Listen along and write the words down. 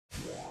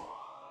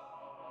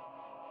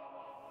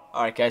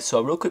Alright guys,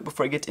 so real quick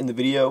before I get in the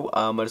video,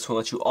 I just want to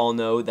let you all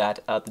know that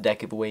the deck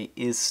giveaway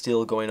is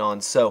still going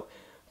on. So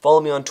follow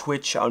me on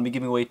Twitch. I'm going to be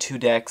giving away 2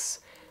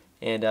 decks,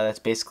 and that's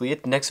basically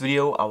it. The next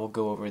video, I will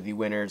go over the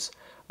winners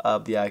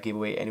of the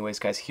giveaway. Anyways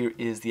guys, here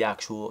is the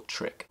actual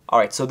trick.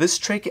 Alright, so this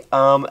trick,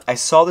 I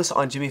saw this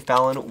on Jimmy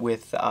Fallon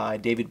with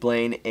David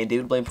Blaine, and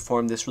David Blaine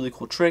performed this really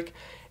cool trick.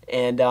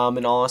 And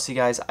in all honesty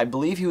guys, I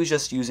believe he was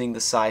just using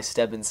the size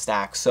step and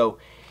stack. So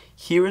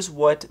here's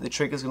what the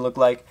trick is going to look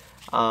like.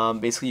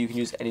 Basically, you can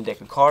use any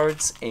deck of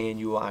cards, and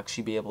you will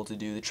actually be able to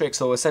do the trick.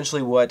 So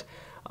essentially what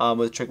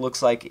the trick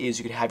looks like is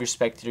you could have your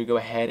spectator go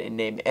ahead and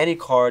name any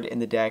card in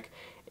the deck,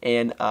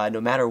 and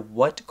no matter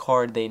what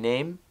card they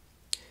name,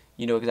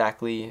 you know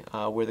exactly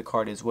where the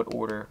card is, what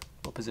order,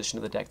 what position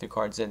of the deck the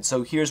card's in.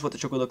 So here's what the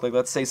trick would look like.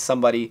 Let's say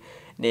somebody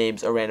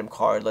names a random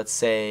card. Let's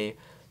say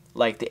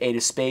like the 8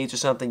 of spades or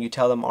something. You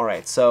tell them,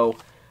 alright, so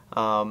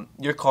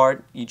your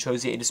card, you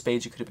chose the 8 of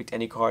spades, you could have picked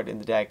any card in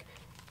the deck.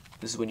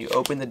 This is when you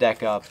open the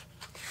deck up.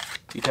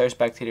 You tell your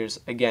spectators,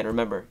 again,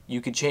 remember,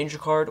 you can change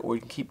your card or you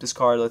can keep this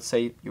card. Let's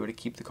say you were to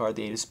keep the card,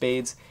 the 8 of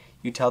spades.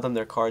 You tell them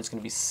their card's going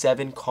to be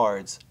 7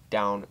 cards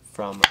down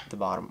from the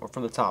bottom or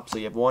from the top. So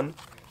you have 1,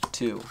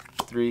 2,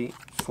 3,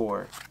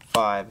 4,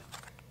 5,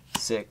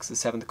 6. The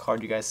 7th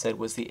card you guys said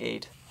was the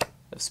 8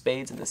 of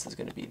spades, and this is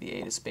going to be the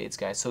 8 of spades,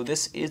 guys. So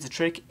this is the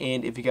trick,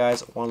 and if you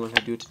guys want to learn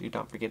how to do it, do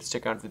not forget to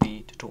stick around for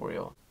the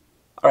tutorial.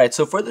 Alright,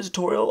 so for the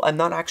tutorial, I'm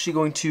not actually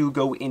going to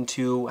go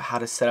into how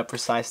to set up for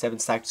size 7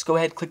 stack. Just go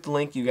ahead, click the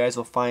link. You guys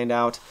will find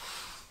out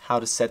how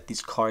to set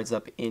these cards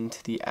up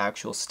into the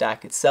actual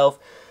stack itself.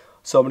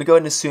 So I'm going to go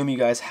ahead and assume you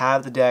guys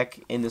have the deck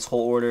in this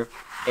whole order.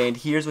 And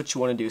here's what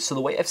you want to do. So the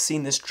way I've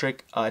seen this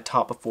trick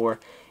taught before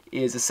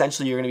is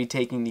essentially you're going to be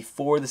taking the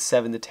 4, the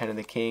 7, the 10, and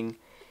the king.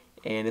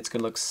 And it's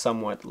going to look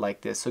somewhat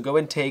like this. So go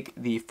ahead and take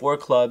the 4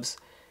 clubs,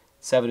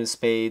 7 of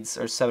spades,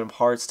 or 7 of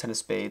hearts, 10 of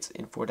spades,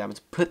 and 4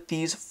 diamonds. Put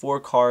these 4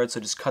 cards, so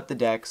just cut the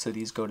deck so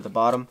these go to the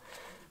bottom.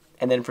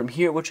 And then from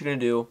here, what you're going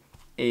to do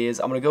is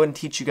I'm going to go ahead and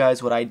teach you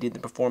guys what I did in the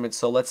performance.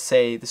 So let's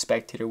say the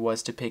spectator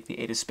was to pick the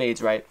 8 of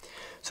spades, right?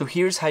 So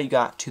here's how you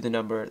got to the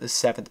number, the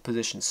 7th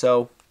position.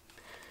 So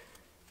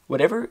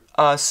whatever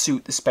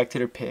suit the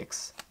spectator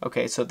picks,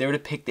 okay, so if they were to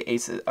pick the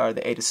 8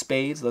 of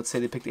spades, let's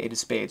say they pick the 8 of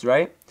spades,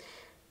 right?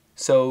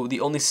 So the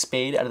only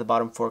spade out of the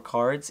bottom 4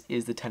 cards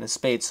is the 10 of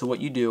spades. So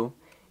what you do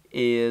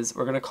is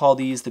we're going to call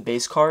these the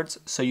base cards.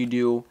 So you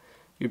do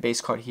your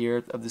base card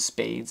here of the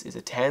spades is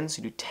a 10.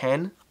 So you do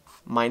 10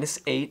 minus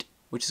 8,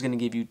 which is going to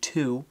give you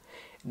 2.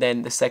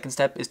 Then the second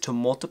step is to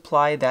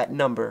multiply that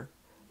number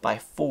by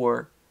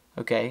 4.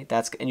 Okay,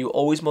 and you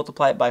always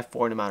multiply it by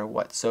 4 no matter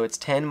what. So it's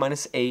 10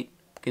 minus 8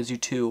 gives you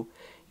 2.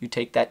 You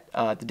take that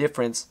the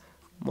difference,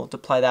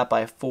 multiply that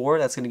by 4.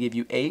 That's going to give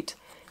you 8.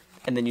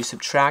 And then you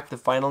subtract the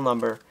final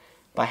number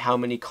by how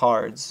many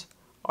cards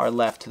are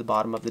left to the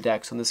bottom of the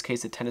deck. So in this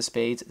case, the 10 of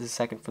spades is the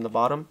second from the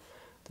bottom.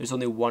 There's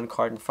only 1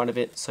 card in front of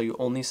it, so you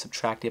only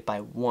subtract it by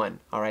 1.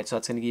 Alright, so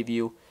that's going to give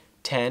you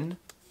 10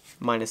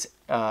 minus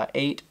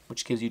 8,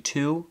 which gives you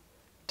 2,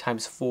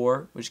 times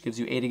 4, which gives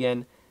you 8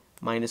 again,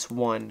 minus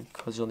 1,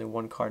 because there's only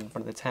 1 card in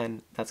front of the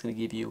 10. That's going to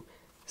give you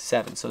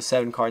 7. So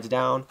 7 cards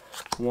down.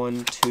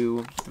 1,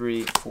 2,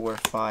 3, 4,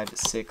 5,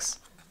 6,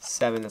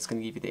 7. That's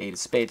going to give you the 8 of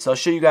spades. So I'll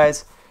show you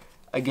guys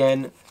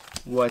again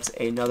what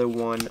another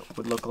one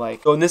would look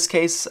like. So in this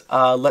case,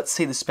 let's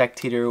say the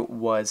spectator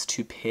was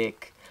to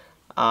pick,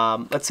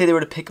 let's say they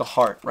were to pick a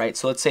heart, right?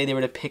 So let's say they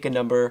were to pick a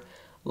number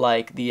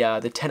like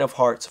the 10 of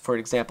hearts, for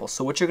example.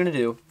 So what you're going to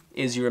do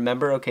is you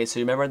remember, okay, so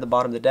you remember at the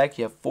bottom of the deck,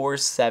 you have 4,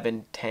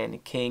 7, 10,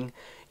 king.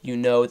 You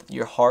know that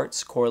your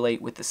hearts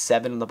correlate with the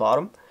 7 on the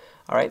bottom.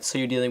 All right, so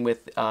you're dealing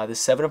with the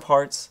 7 of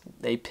hearts.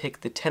 They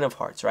pick the 10 of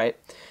hearts, right?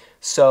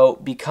 So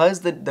because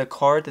the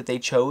card that they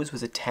chose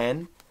was a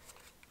 10,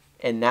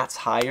 and that's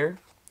higher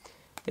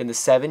than the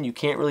 7, you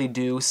can't really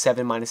do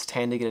 7 minus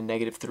 10 to get a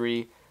negative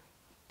 3,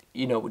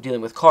 you know, dealing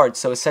with cards.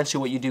 So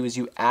essentially what you do is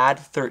you add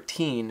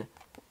 13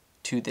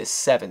 to this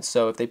 7.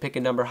 So if they pick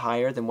a number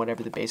higher than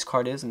whatever the base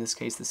card is, in this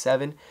case the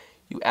 7,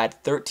 you add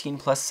 13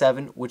 plus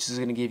 7, which is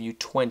going to give you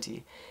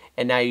 20.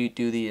 And now you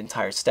do the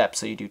entire step.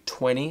 So you do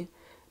 20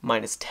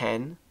 minus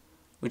 10,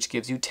 which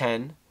gives you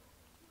 10,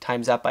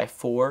 times that by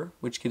 4,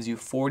 which gives you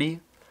 40,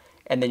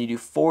 and then you do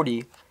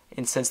 40,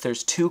 and since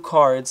there's 2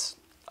 cards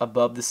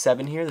above the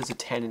 7 here, there's a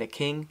 10 and a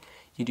king,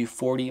 you do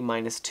 40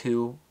 minus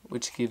 2,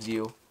 which gives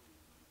you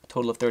a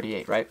total of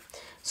 38, right?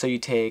 So you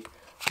take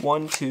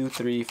 1, 2,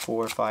 3,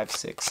 4, 5,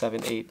 6,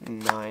 7, 8,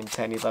 9,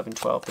 10, 11,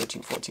 12,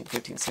 13, 14,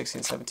 15,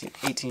 16, 17,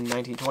 18,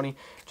 19, 20,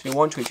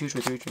 21, 22,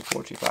 23,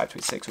 24, 25,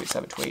 26,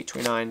 27, 28,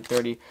 29,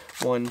 30,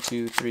 1,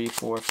 2, 3,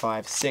 4,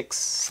 5, 6,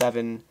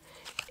 7,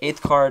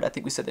 8th card, I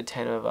think we said the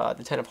 10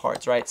 of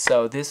hearts, right?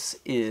 So this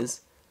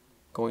is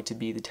going to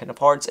be the 10 of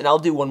hearts, and I'll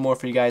do one more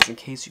for you guys in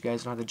case you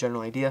guys don't have a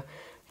general idea,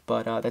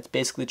 but that's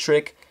basically the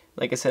trick.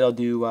 Like I said, I'll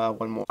do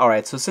one more.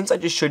 Alright, so since I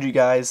just showed you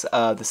guys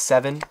the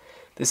 7,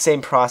 the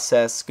same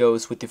process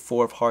goes with the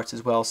 4 of hearts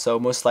as well. So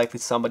most likely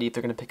somebody, if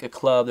they're going to pick a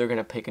club, they're going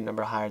to pick a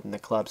number higher than the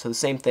club. So the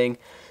same thing,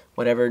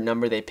 whatever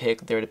number they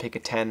pick, if they were to pick a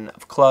 10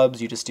 of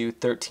clubs, you just do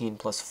 13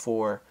 plus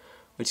 4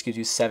 which gives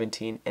you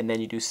 17, and then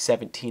you do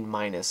 17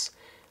 minus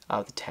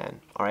the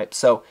 10. Alright,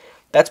 so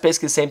that's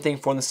basically the same thing.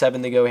 4 and the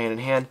 7, they go hand in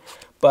hand.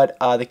 But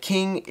the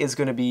king is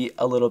going to be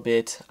a little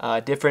bit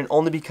different,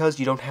 only because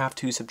you don't have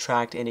to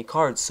subtract any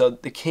cards. So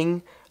the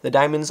king, the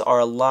diamonds are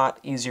a lot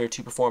easier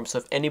to perform. So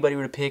if anybody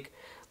were to pick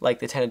like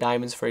the 10 of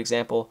diamonds, for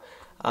example,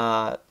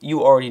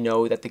 you already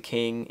know that the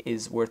king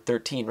is worth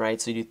 13,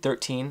 right? So you do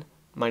 13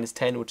 minus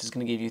 10, which is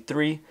going to give you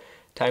 3,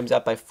 times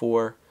that by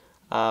 4,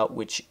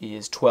 which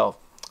is 12.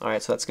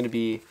 Alright, so that's going to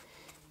be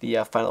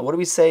the final. What do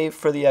we say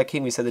for the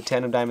king? We said the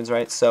 10 of diamonds,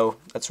 right? So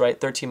that's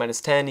right, 13 minus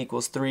 10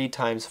 equals 3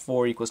 times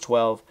 4 equals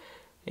 12.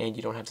 And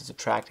you don't have to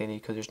subtract any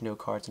because there's no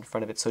cards in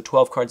front of it. So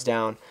 12 cards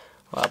down,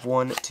 we'll have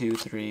 1, 2,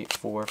 3,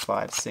 4,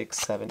 5, 6,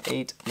 7,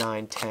 8,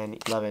 9, 10,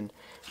 11.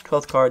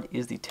 12th card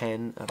is the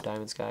 10 of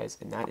diamonds, guys,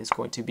 and that is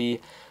going to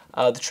be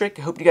the trick.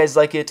 I hope you guys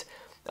like it.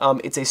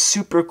 It's a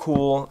super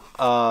cool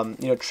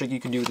trick you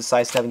can do with the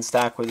size 7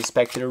 stack, where the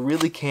spectator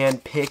really can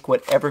pick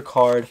whatever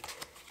card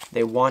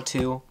they want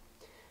to.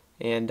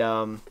 And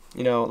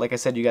like I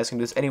said, you guys can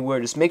do this anywhere.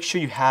 Just make sure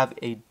you have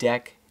a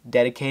deck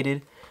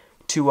dedicated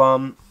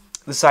to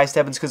the size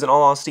 7s, because in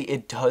all honesty,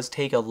 it does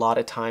take a lot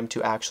of time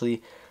to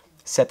actually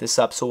set this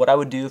up. So what I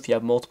would do, if you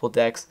have multiple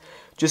decks,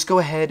 just go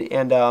ahead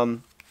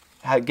and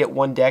get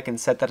one deck and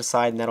set that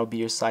aside, and that'll be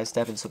your size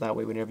 7. So that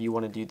way, whenever you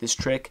want to do this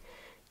trick,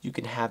 you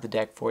can have the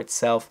deck for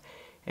itself.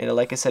 And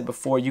like I said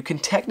before, you can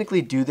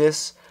technically do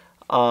this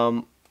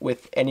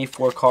with any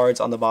 4 cards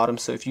on the bottom.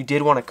 So if you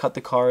did want to cut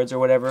the cards or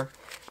whatever,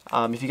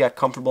 if you got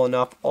comfortable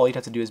enough, all you'd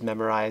have to do is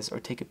memorize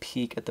or take a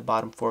peek at the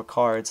bottom 4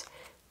 cards,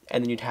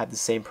 and then you'd have the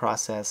same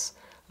process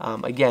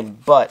again.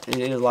 But it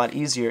is a lot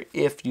easier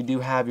if you do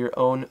have your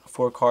own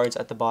 4 cards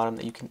at the bottom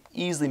that you can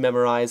easily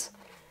memorize,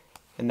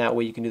 and that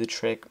way you can do the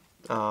trick.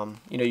 You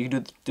can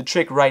do the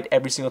trick right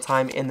every single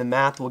time, and the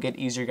math will get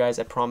easier, guys.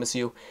 I promise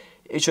you.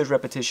 It shows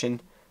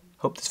repetition.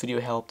 Hope this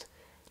video helped.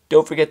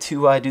 Don't forget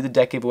to do the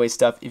deck giveaway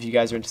stuff if you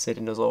guys are interested,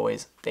 and as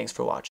always, thanks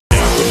for watching.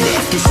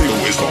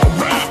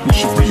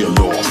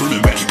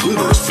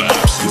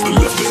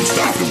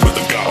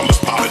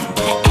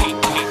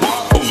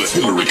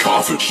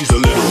 She's a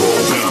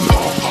literal